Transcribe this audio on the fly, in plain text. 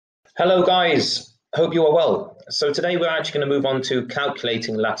Hello guys, hope you are well. So today we're actually going to move on to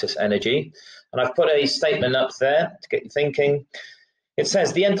calculating lattice energy, and I've put a statement up there to get you thinking. It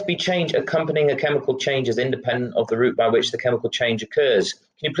says the enthalpy change accompanying a chemical change is independent of the route by which the chemical change occurs.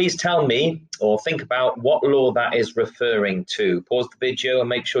 Can you please tell me or think about what law that is referring to? Pause the video and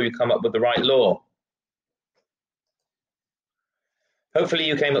make sure you come up with the right law. Hopefully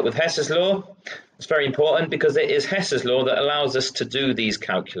you came up with Hess's law. It's very important because it is Hess's law that allows us to do these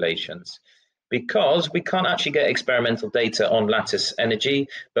calculations, because we can't actually get experimental data on lattice energy,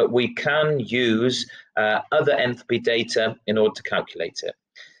 but we can use other enthalpy data in order to calculate it.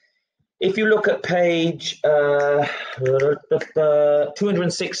 If you look at page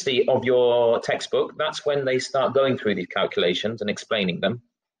 260 of your textbook, that's when they start going through these calculations and explaining them.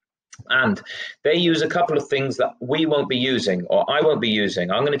 And they use a couple of things that we won't be using, or I won't be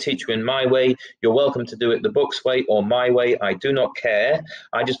using. I'm going to teach you in my way. You're welcome to do it the book's way or my way. I do not care.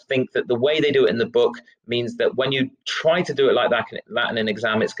 I just think that the way they do it in the book means that when you try to do it like that in an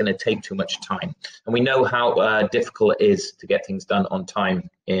exam, it's going to take too much time. And we know how difficult it is to get things done on time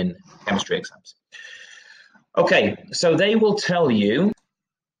in chemistry exams. Okay, so they will tell you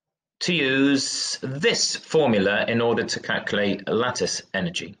to use this formula in order to calculate lattice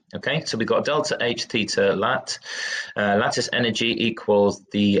energy. Okay, so we've got delta H theta lat. Lattice energy equals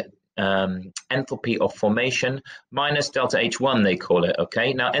the enthalpy of formation minus delta H1, they call it.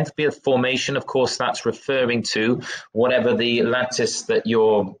 Okay, now enthalpy of formation, of course, that's referring to whatever the lattice that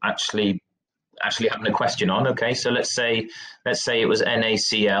you're actually having a question on. Okay, so let's say it was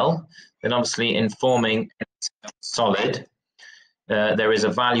NaCl. Then obviously in forming solid, there is a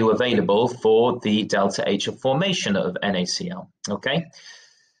value available for the delta H of formation of NaCl, okay?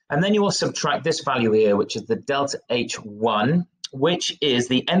 And then you will subtract this value here, which is the delta H1, which is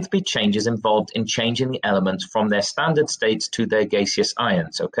the enthalpy changes involved in changing the elements from their standard states to their gaseous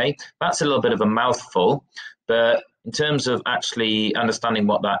ions, okay? That's a little bit of a mouthful, but in terms of actually understanding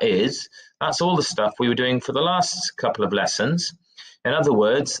what that is, that's all the stuff we were doing for the last couple of lessons. In other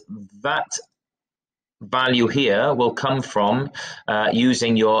words, that value here will come from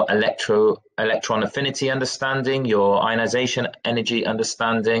using your electron affinity understanding, your ionization energy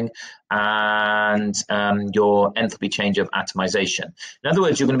understanding, and your enthalpy change of atomization. In other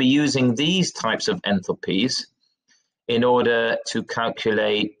words, you're going to be using these types of enthalpies in order to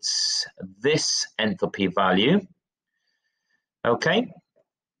calculate this enthalpy value. Okay.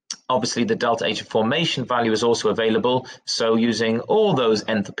 Obviously, the delta H of formation value is also available. So using all those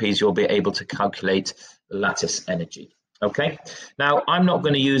enthalpies, you'll be able to calculate lattice energy. Okay, now I'm not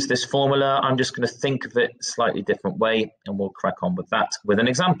going to use this formula. I'm just going to think of it a slightly different way, and we'll crack on with that with an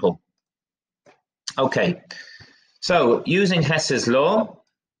example. Okay, so using Hess's law,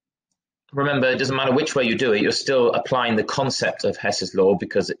 remember, it doesn't matter which way you do it, you're still applying the concept of Hess's law,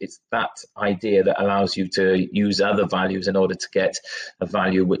 because it's that idea that allows you to use other values in order to get a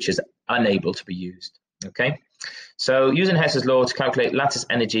value which is unable to be used. Okay, so using Hess's law to calculate lattice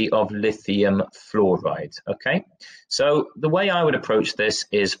energy of lithium fluoride. Okay, so the way I would approach this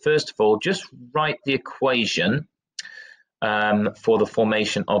is, first of all, just write the equation for the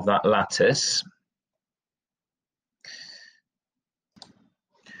formation of that lattice.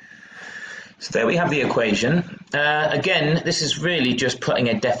 So there we have the equation. Again, this is really just putting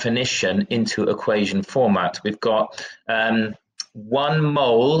a definition into equation format. We've got 1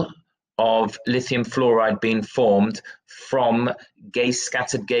 mole of lithium fluoride being formed from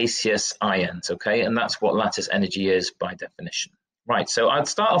scattered gaseous ions, okay? And that's what lattice energy is by definition. Right, so I'd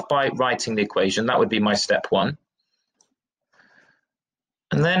start off by writing the equation. That would be my step 1.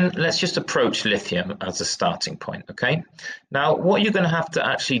 And then let's just approach lithium as a starting point, okay? Now, what you're going to have to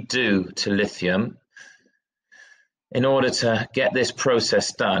actually do to lithium in order to get this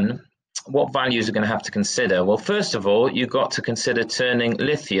process done, what values are going to have to consider? Well, first of all, you've got to consider turning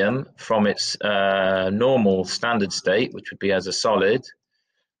lithium from its normal standard state, which would be as a solid,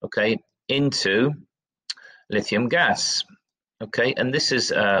 okay, into lithium gas. Okay, and this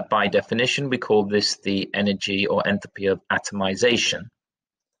is by definition, we call this the energy or enthalpy of atomization.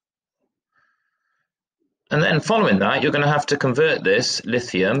 And then following that, you're going to have to convert this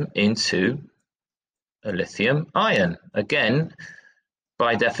lithium into a lithium ion. Again,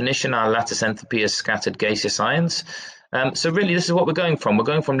 by definition, our lattice enthalpy is scattered gaseous ions. So really, this is what we're going from. We're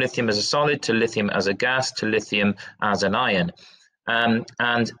going from lithium as a solid to lithium as a gas to lithium as an ion.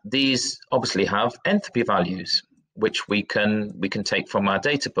 And these obviously have enthalpy values, which we can take from our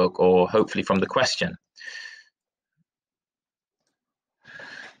data book, or hopefully from the question.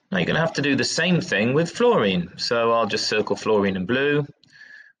 Now you're going to have to do the same thing with fluorine. So I'll just circle fluorine in blue.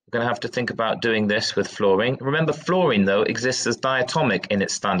 going to have to think about doing this with fluorine. Remember, fluorine, though, exists as diatomic in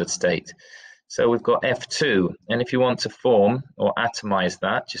its standard state. So we've got F2, and if you want to form or atomize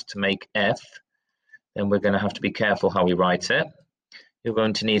that just to make F, then we're going to have to be careful how we write it. You're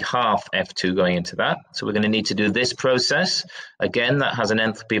going to need half F2 going into that. So we're going to need to do this process. Again, that has an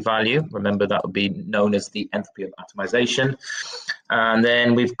enthalpy value. Remember, that would be known as the enthalpy of atomization. And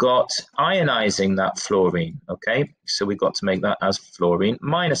then we've got ionizing that fluorine, okay? So we've got to make that as fluorine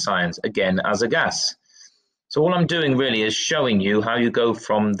minus ions, again, as a gas. So all I'm doing really is showing you how you go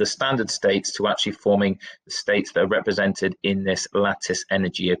from the standard states to actually forming the states that are represented in this lattice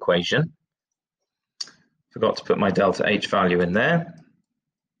energy equation. Forgot to put my delta H value in there.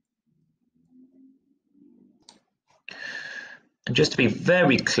 And just to be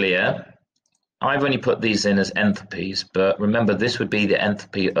very clear, I've only put these in as enthalpies, but remember this would be the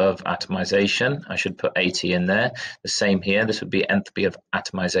enthalpy of atomization. I should put 80 in there. The same here, this would be enthalpy of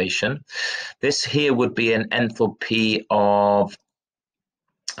atomization. This here would be an enthalpy of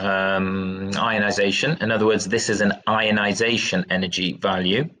ionization. In other words, this is an ionization energy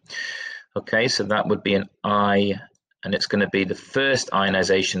value. Okay, so that would be an I, and it's going to be the first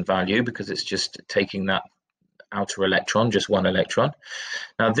ionization value because it's just taking that outer electron, just one electron.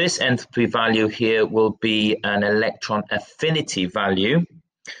 Now this enthalpy value here will be an electron affinity value.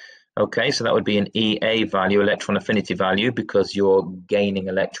 Okay, so that would be an EA value, electron affinity value, because you're gaining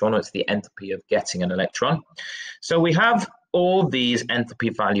electron, or it's the enthalpy of getting an electron. So we have all these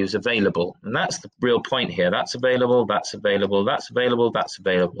enthalpy values available, and that's the real point here. That's available, that's available, that's available, that's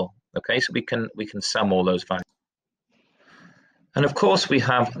available. Okay, so we can sum all those values. And of course, we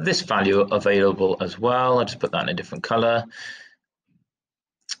have this value available as well. I'll just put that in a different color.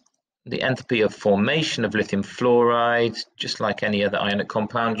 The enthalpy of formation of lithium fluoride, just like any other ionic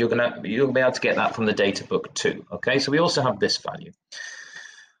compound, you'll be able to get that from the data book too. Okay, so we also have this value.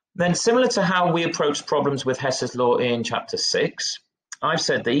 Then, similar to how we approached problems with Hess's law in chapter 6, I've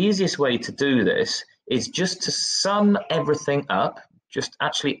said the easiest way to do this is just to sum everything up, just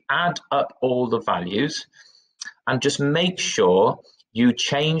actually add up all the values, and just make sure you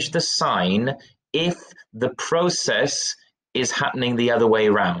change the sign if the process is happening the other way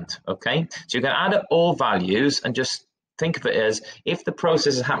around, okay? So you can add up all values and just think of it as if the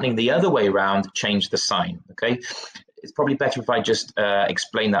process is happening the other way around, change the sign, okay? It's probably better if I just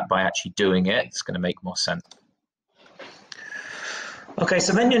explain that by actually doing it. It's going to make more sense. Okay,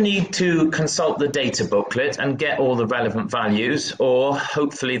 so then you need to consult the data booklet and get all the relevant values, or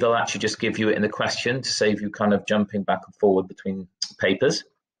hopefully they'll actually just give you it in the question to save you kind of jumping back and forward between papers.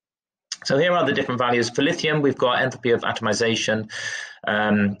 So here are the different values. For lithium, we've got enthalpy of atomization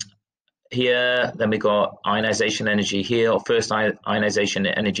here, then we've got ionization energy here, or first ionization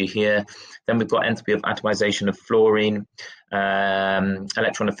energy here. Then we've got enthalpy of atomization of fluorine,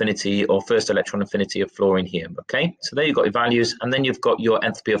 electron affinity, or first electron affinity of fluorine here. Okay, so there you've got your values, and then you've got your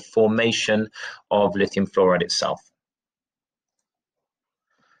enthalpy of formation of lithium fluoride itself.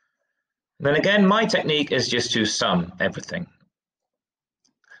 Then again, my technique is just to sum everything,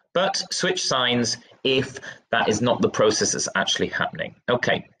 but switch signs if that is not the process that's actually happening.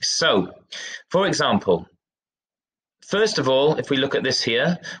 Okay, so for example, first of all, if we look at this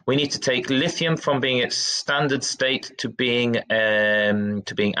here, we need to take lithium from being its standard state to being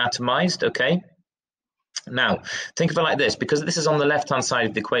atomized. Okay. Now, think of it like this, because this is on the left-hand side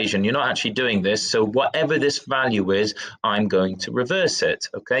of the equation, you're not actually doing this. So whatever this value is, I'm going to reverse it.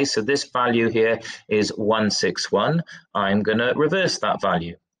 Okay, so this value here is 161. I'm going to reverse that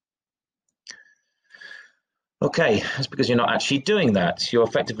value. Okay, that's because you're not actually doing that. You're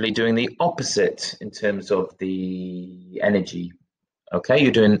effectively doing the opposite in terms of the energy. Okay,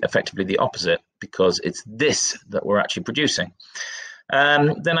 you're doing effectively the opposite because it's this that we're actually producing.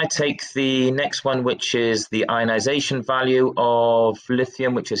 Then I take the next one, which is the ionization value of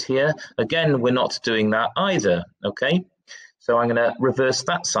lithium, which is here. Again, we're not doing that either. Okay, so I'm going to reverse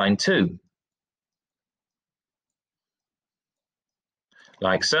that sign too.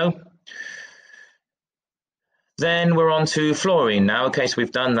 Like so. Then we're on to fluorine now. Okay, so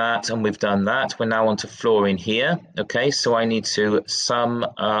we've done that and we've done that. We're now on to fluorine here. Okay, so I need to sum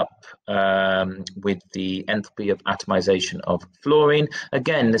up with the enthalpy of atomization of fluorine.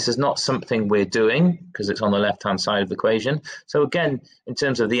 Again, this is not something we're doing because it's on the left-hand side of the equation. So again, in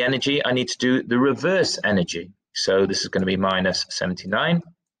terms of the energy, I need to do the reverse energy. So this is going to be minus 79.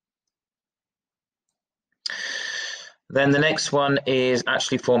 Then the next one is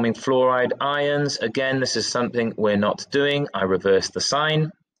actually forming fluoride ions. Again, this is something we're not doing. I reverse the sign.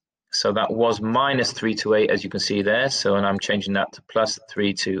 So that was minus 328, as you can see there. So, and I'm changing that to plus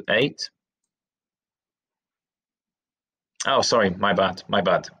 328. Oh, sorry, my bad.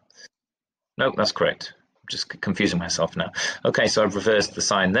 Nope, that's correct. I'm just confusing myself now. Okay, so I've reversed the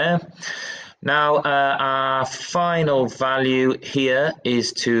sign there. Now, our final value here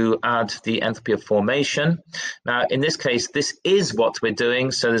is to add the enthalpy of formation. Now, in this case, this is what we're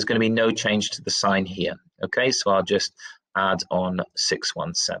doing, so there's going to be no change to the sign here. Okay, so I'll just add on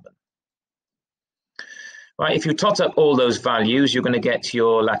 617. Right, if you tot up all those values, you're going to get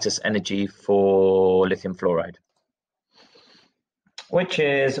your lattice energy for lithium fluoride, which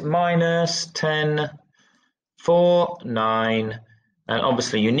is minus 10.49. And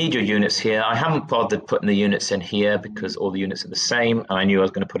obviously you need your units here. I haven't bothered putting the units in here because all the units are the same. And I knew I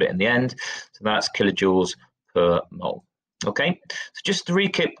was going to put it in the end. So that's kilojoules per mole. Okay, so just to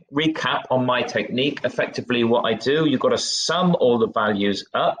recap on my technique, effectively what I do, you've got to sum all the values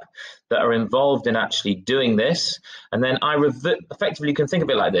up that are involved in actually doing this. And then effectively you can think of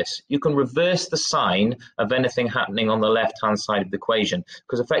it like this. You can reverse the sign of anything happening on the left-hand side of the equation,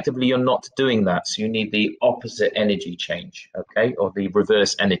 because effectively you're not doing that. So you need the opposite energy change, okay, or the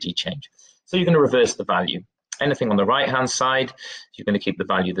reverse energy change. So you're going to reverse the value. Anything on the right-hand side, you're going to keep the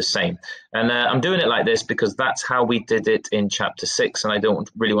value the same. And I'm doing it like this because that's how we did it in chapter 6, and I don't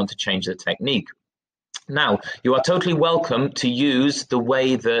really want to change the technique. Now, you are totally welcome to use the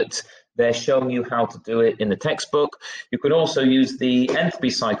way that they're showing you how to do it in the textbook. You can also use the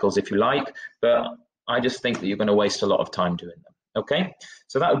enthalpy cycles if you like, but I just think that you're going to waste a lot of time doing them. Okay,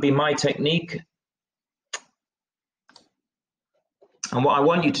 so that would be my technique. And what I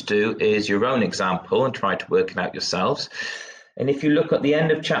want you to do is your own example and try to work it out yourselves. And if you look at the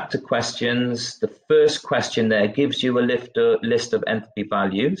end of chapter questions, the first question there gives you a list of enthalpy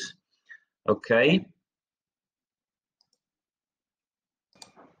values. Okay.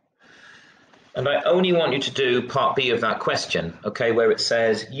 And I only want you to do part B of that question, okay, where it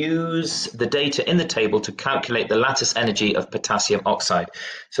says use the data in the table to calculate the lattice energy of potassium oxide.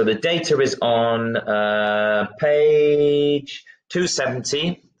 So the data is on page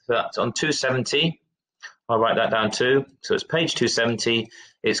 270. So that's on 270. I'll write that down too. So it's page 270.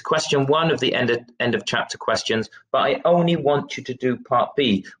 It's question 1 of the end of chapter questions, but I only want you to do part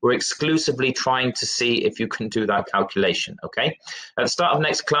B. We're exclusively trying to see if you can do that calculation, okay? At the start of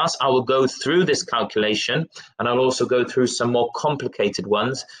next class, I will go through this calculation, and I'll also go through some more complicated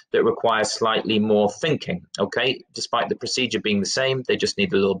ones that require slightly more thinking, okay? Despite the procedure being the same, they just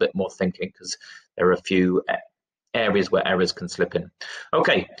need a little bit more thinking because there are a few areas where errors can slip in.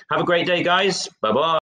 Okay, have a great day, guys. Bye-bye.